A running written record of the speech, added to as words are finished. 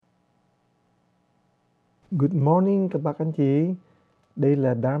Good morning các bác anh chị. Đây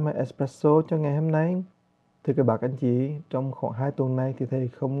là Dharma Espresso cho ngày hôm nay. Thưa các bác anh chị, trong khoảng 2 tuần này thì thầy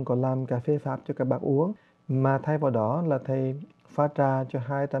không có làm cà phê Pháp cho các bác uống, mà thay vào đó là thầy pha trà cho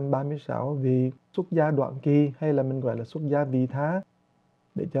 236 vị xuất gia đoạn kỳ, hay là mình gọi là xuất gia vị tha,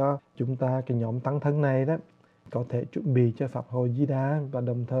 để cho chúng ta, cái nhóm tăng thân này đó, có thể chuẩn bị cho Pháp hội Di Đà và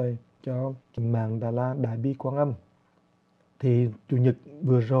đồng thời cho mạng Đà La Đại Bi Quán Âm. Thì Chủ nhật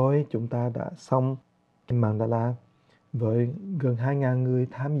vừa rồi chúng ta đã xong mạng Đà La với gần 2.000 người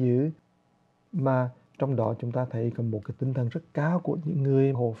tham dự, mà trong đó chúng ta thấy có một cái tinh thần rất cao của những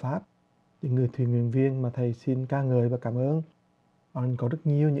người hộ pháp, những người thuyền nguyện viên mà thầy xin ca ngợi và cảm ơn. Có rất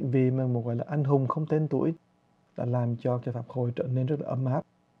nhiều những vị mà một gọi là anh hùng không tên tuổi đã làm cho cái Pháp hội trở nên rất là ấm áp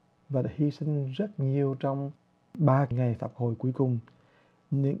và đã hy sinh rất nhiều trong 3 ngày Pháp hội cuối cùng.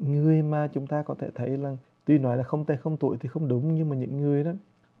 Những người mà chúng ta có thể thấy là tuy nói là không tên không tuổi thì không đúng, nhưng mà những người đó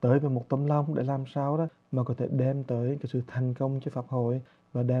tới với một tấm lòng để làm sao đó mà có thể đem tới cái sự thành công cho Pháp hội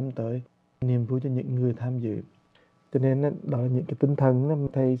và đem tới niềm vui cho những người tham dự. Cho nên đó là những cái tinh thần mà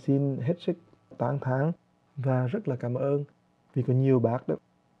thầy xin hết sức tán thán và rất là cảm ơn, vì có nhiều bác đó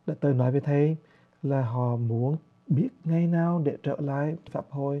đã tới nói với thầy là họ muốn biết ngày nào để trở lại Pháp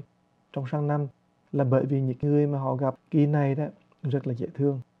hội trong sang năm, là bởi vì những người mà họ gặp kỳ này đó rất là dễ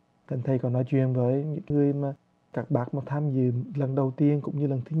thương. Thành thầy còn nói chuyện với những người mà các bác mà tham dự lần đầu tiên cũng như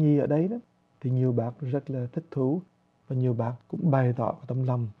lần thứ nhì ở đấy đó, thì nhiều bác rất là thích thú và nhiều bác cũng bày tỏ tấm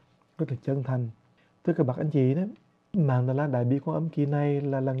lòng rất là chân thành. Thưa các bác anh chị đó, mạng Đà La Đại Bi Quán Âm kỳ này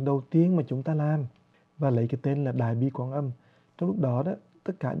là lần đầu tiên mà chúng ta làm và lấy cái tên là Đại Bi Quán Âm. Trong lúc đó đó,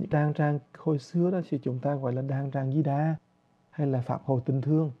 tất cả những đàn tràng hồi xưa đó thì chúng ta gọi là đàn tràng Di Đà hay là Pháp hội tình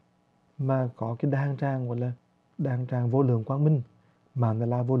thương, mà có cái đàn tràng gọi là đàn tràng Vô Lượng Quang Minh, mạng Đà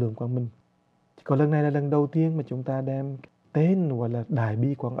La Vô Lượng Quang Minh. Còn lần này là lần đầu tiên mà chúng ta đem tên gọi là Đại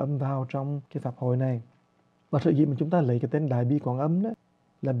Bi Quán Âm vào trong cái Pháp hội này. Và sự gì mà chúng ta lấy cái tên Đại Bi Quán Âm đó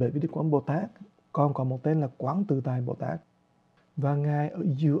là bởi vì Đức Quán Bồ Tát còn có một tên là Quán Tự Tại Bồ Tát, và Ngài ở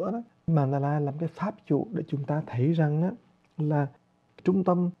giữa đó, mạng Đà La làm cái pháp chủ để chúng ta thấy rằng đó là trung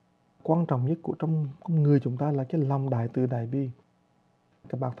tâm quan trọng nhất của trong con người chúng ta là cái lòng đại từ đại bi.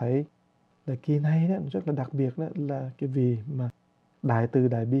 Các bạn thấy là kỳ này đó rất là đặc biệt, đó là cái vị mà đại từ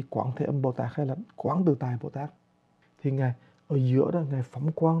đại bi Quán Thế Âm Bồ Tát hay là Quán Tự Tại Bồ Tát, thì Ngài ở giữa đó, Ngài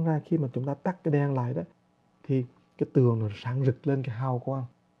phóng quang ra. Khi mà chúng ta tắt cái đèn lại đó thì cái tường nó sáng rực lên cái hào quang.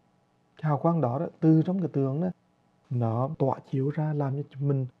 Cái hào quang đó, từ trong cái tường đó nó tỏa chiếu ra, làm cho chúng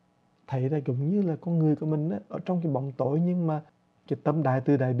mình thấy là cũng như là con người của mình đó, ở trong cái bóng tối, nhưng mà cái tâm đại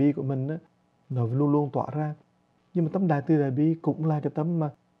từ đại bi của mình đó, nó luôn luôn tỏa ra. Nhưng mà tâm đại từ đại bi cũng là cái tâm mà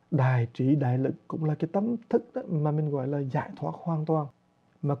đại trí đại lực, cũng là cái tâm thức đó mà mình gọi là giải thoát hoàn toàn,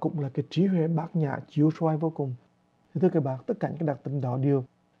 mà cũng là cái trí huệ bát nhã chiếu soi vô cùng. Thì thưa các bạn, tất cả những cái đặc tính đó đều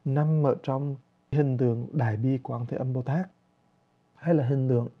nằm ở trong hình tượng Đại Bi Quán Thế Âm Bồ Tát hay là hình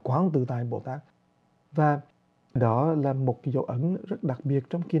tượng Quán Tự Tại Bồ Tát. Và đó là một cái dấu ấn rất đặc biệt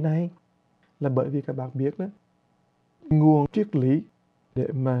trong kỳ này, là bởi vì các bạn biết đó, nguồn triết lý để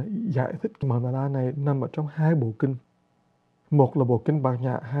mà giải thích cái mạng Đà La này nằm ở trong hai bộ kinh. Một là bộ kinh Bát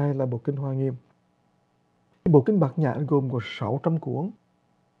Nhã, hai là bộ kinh Hoa Nghiêm. Cái bộ kinh Bát Nhã gồm có 600 cuốn,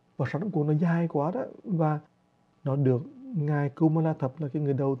 và 600 cuốn nó dài quá đó, và nó được Ngài Kumala Thập là cái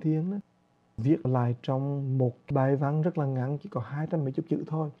người đầu tiên đó, viết lại trong một bài văn rất là ngắn, chỉ có 200 mấy chục chữ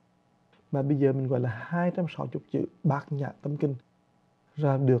thôi. Mà bây giờ mình gọi là 260 chữ Bát Nhã Tâm Kinh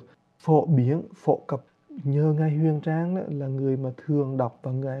ra được phổ biến, phổ cập nhờ Ngài Huyền Trang đó, là người mà thường đọc,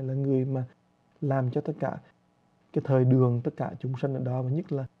 và Ngài là người mà làm cho tất cả cái thời đường, tất cả chúng sanh ở đó, và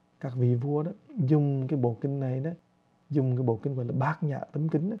nhất là các vị vua đó, dùng cái bộ kinh này đó, dùng cái bộ kinh gọi là Bát Nhã Tâm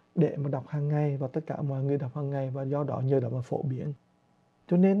Kinh đó, để mà đọc hàng ngày, và tất cả mọi người đọc hàng ngày, và do đó nhờ đó mà phổ biến.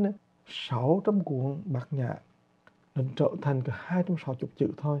 Cho nên đó, 600 cuốn Bát Nhã nó trở thành cả 260 chữ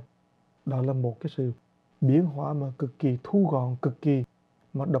thôi. Đó là một cái sự biến hóa mà cực kỳ thu gọn, cực kỳ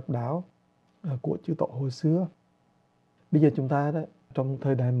mà độc đáo của chư tổ hồi xưa. Bây giờ chúng ta đó, trong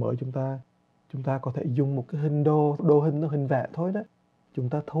thời đại mới, chúng ta có thể dùng một cái hình đồ hình, nó hình vẽ thôi đó. Chúng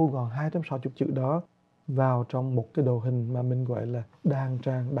ta thu gọn 260 chữ đó vào trong một cái đồ hình mà mình gọi là đàn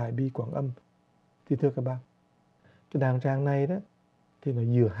tràng Đại Bi Quán Âm. Thì thưa các bạn, cái đàn tràng này đó thì nó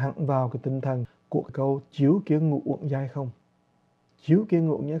dựa hẳn vào cái tinh thần của câu chiếu kiến ngũ uẩn giai không. Chiếu kiến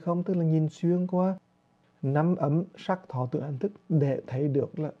ngũ uẩn giai không tức là nhìn xuyên qua năm ấm sắc thọ tưởng hành thức để thấy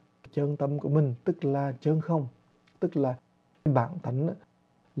được là chân tâm của mình, tức là chân không, tức là bản tánh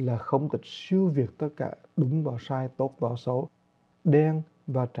là không tịch siêu việt tất cả, đúng và sai, tốt và xấu, đen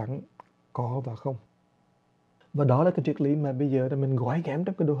và trắng, có và không. Và đó là cái triết lý mà bây giờ là mình gói ghém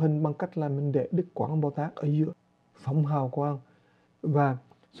trong cái đồ hình bằng cách là mình để Đức Quán Bồ Tát ở giữa phóng hào quang, và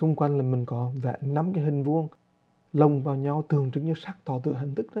Xung quanh là mình có vẽ 5 cái hình vuông lồng vào nhau tượng trưng như sắc tỏ tượng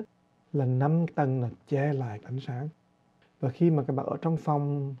hình thức đó, là 5 tầng là che lại ánh sáng. Và khi mà các bạn ở trong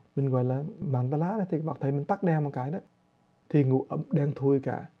phòng mình gọi là mandala đó, thì các bạn thấy mình tắt đèn một cái đó thì ngủ ấm đen thui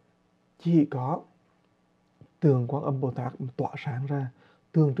cả, chỉ có tượng Quan Âm Bồ Tát tỏa sáng ra,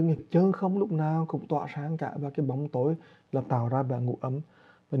 tượng trưng như chân không lúc nào cũng tỏa sáng cả, và cái bóng tối là tạo ra bạn ngủ ấm.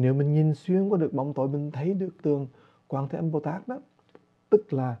 Và nếu mình nhìn xuyên qua được bóng tối, mình thấy được tượng Quan Thế Âm Bồ Tát đó,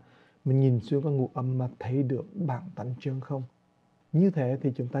 tức là mình nhìn xuyên qua ngủ ấm mà thấy được bản tánh chân không. Như thế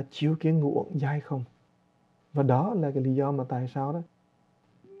thì chúng ta chiếu kiến ngủ ẩn dai không. Và đó là cái lý do mà tại sao đó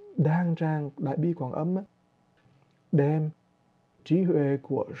đan trang Đại Bi Quảng Âm á, đem trí huệ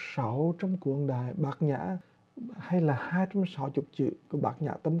của 600 cuốn Đại Bát Nhã hay là 260 chữ của Bát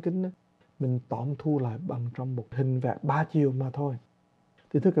Nhã Tâm Kinh đó, mình tóm thu lại bằng trong một hình vẽ 3 chiều mà thôi.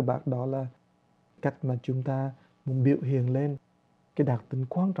 Thì thưa các bạn, đó là cách mà chúng ta muốn biểu hiện lên cái đặc tính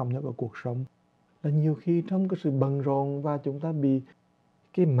quan trọng nhất của cuộc sống. Là nhiều khi trong cái sự bận rộn và chúng ta bị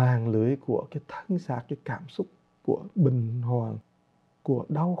cái màn lưới của cái thân xác, cái cảm xúc của bình hoàng, của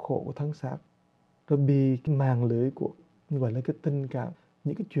đau khổ của thân xác, rồi bị cái màn lưới của gọi là cái tình cảm,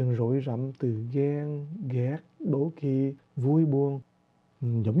 những cái chuyện rối rắm từ ghen, ghét, đố kỵ, vui buồn,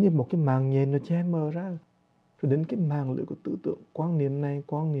 giống như một cái màn nhện nó che mờ ra, rồi đến cái màn lưới của tư tưởng, quan niệm này,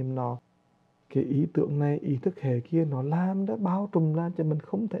 quan niệm nọ, cái ý tưởng này, ý thức hệ kia, nó làm đó bao trùm ra cho mình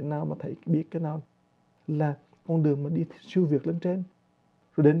không thể nào mà thấy biết cái nào là con đường mà đi siêu việt lên trên.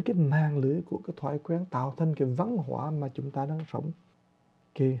 Rồi đến cái màn lưới của cái thói quen tạo thành cái văn hóa mà chúng ta đang sống.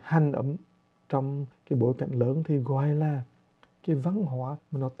 Cái hành ấm trong cái bối cảnh lớn thì gọi là cái văn hóa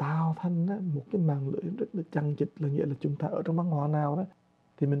mà nó tạo thành á, một cái màn lưới rất là chằng chịt, là nghĩa là chúng ta ở trong văn hóa nào đó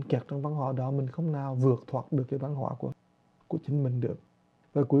thì mình kẹt trong văn hóa đó, mình không nào vượt thoát được cái văn hóa của chính mình được.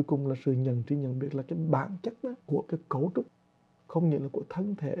 Và cuối cùng là sự nhận trí nhận biết là cái bản chất đó, của cái cấu trúc, không những là của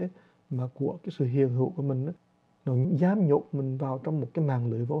thân thể mà của cái sự hiện hữu của mình đó, nó dám nhốt mình vào trong một cái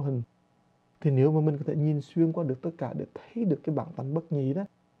màn lưới vô hình. Thì nếu mà mình có thể nhìn xuyên qua được tất cả để thấy được cái bản tánh bất nhị đó,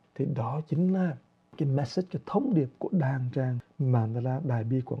 thì đó chính là cái message, cái thông điệp của đàn tràng Mandala Đại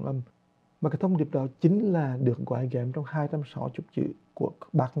Bi Quảng Âm. Mà cái thông điệp đó chính là được gói ghém trong 260 chữ của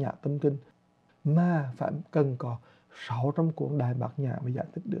Bát Nhã Tâm Kinh, mà phải cần có 600 cuốn Đại Bát Nhã mới giải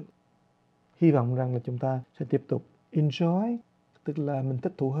thích được. Hy vọng rằng là chúng ta sẽ tiếp tục enjoy, tức là mình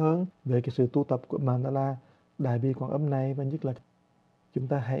thích thú hơn về cái sự tu tập của Mandala Đại Bi Quảng Âm này, và nhất là chúng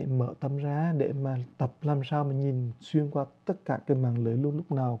ta hãy mở tâm ra để mà tập làm sao mà nhìn xuyên qua tất cả cái màn lưới luôn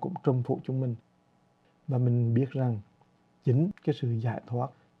lúc nào cũng trùm phụ chúng mình. Và mình biết rằng chính cái sự giải thoát,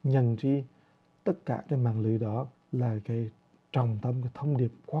 nhận tri tất cả cái màn lưới đó là cái trọng tâm, cái thông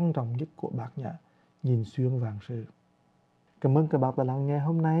điệp quan trọng nhất của Bát Nhã, nhìn xuyên vạn sự. Cảm ơn các bạn đã lắng nghe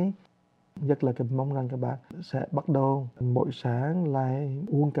hôm nay. Rất là mong rằng các bạn sẽ bắt đầu mỗi sáng lại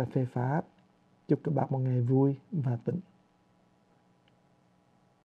uống cà phê Pháp. Chúc các bạn một ngày vui và tĩnh.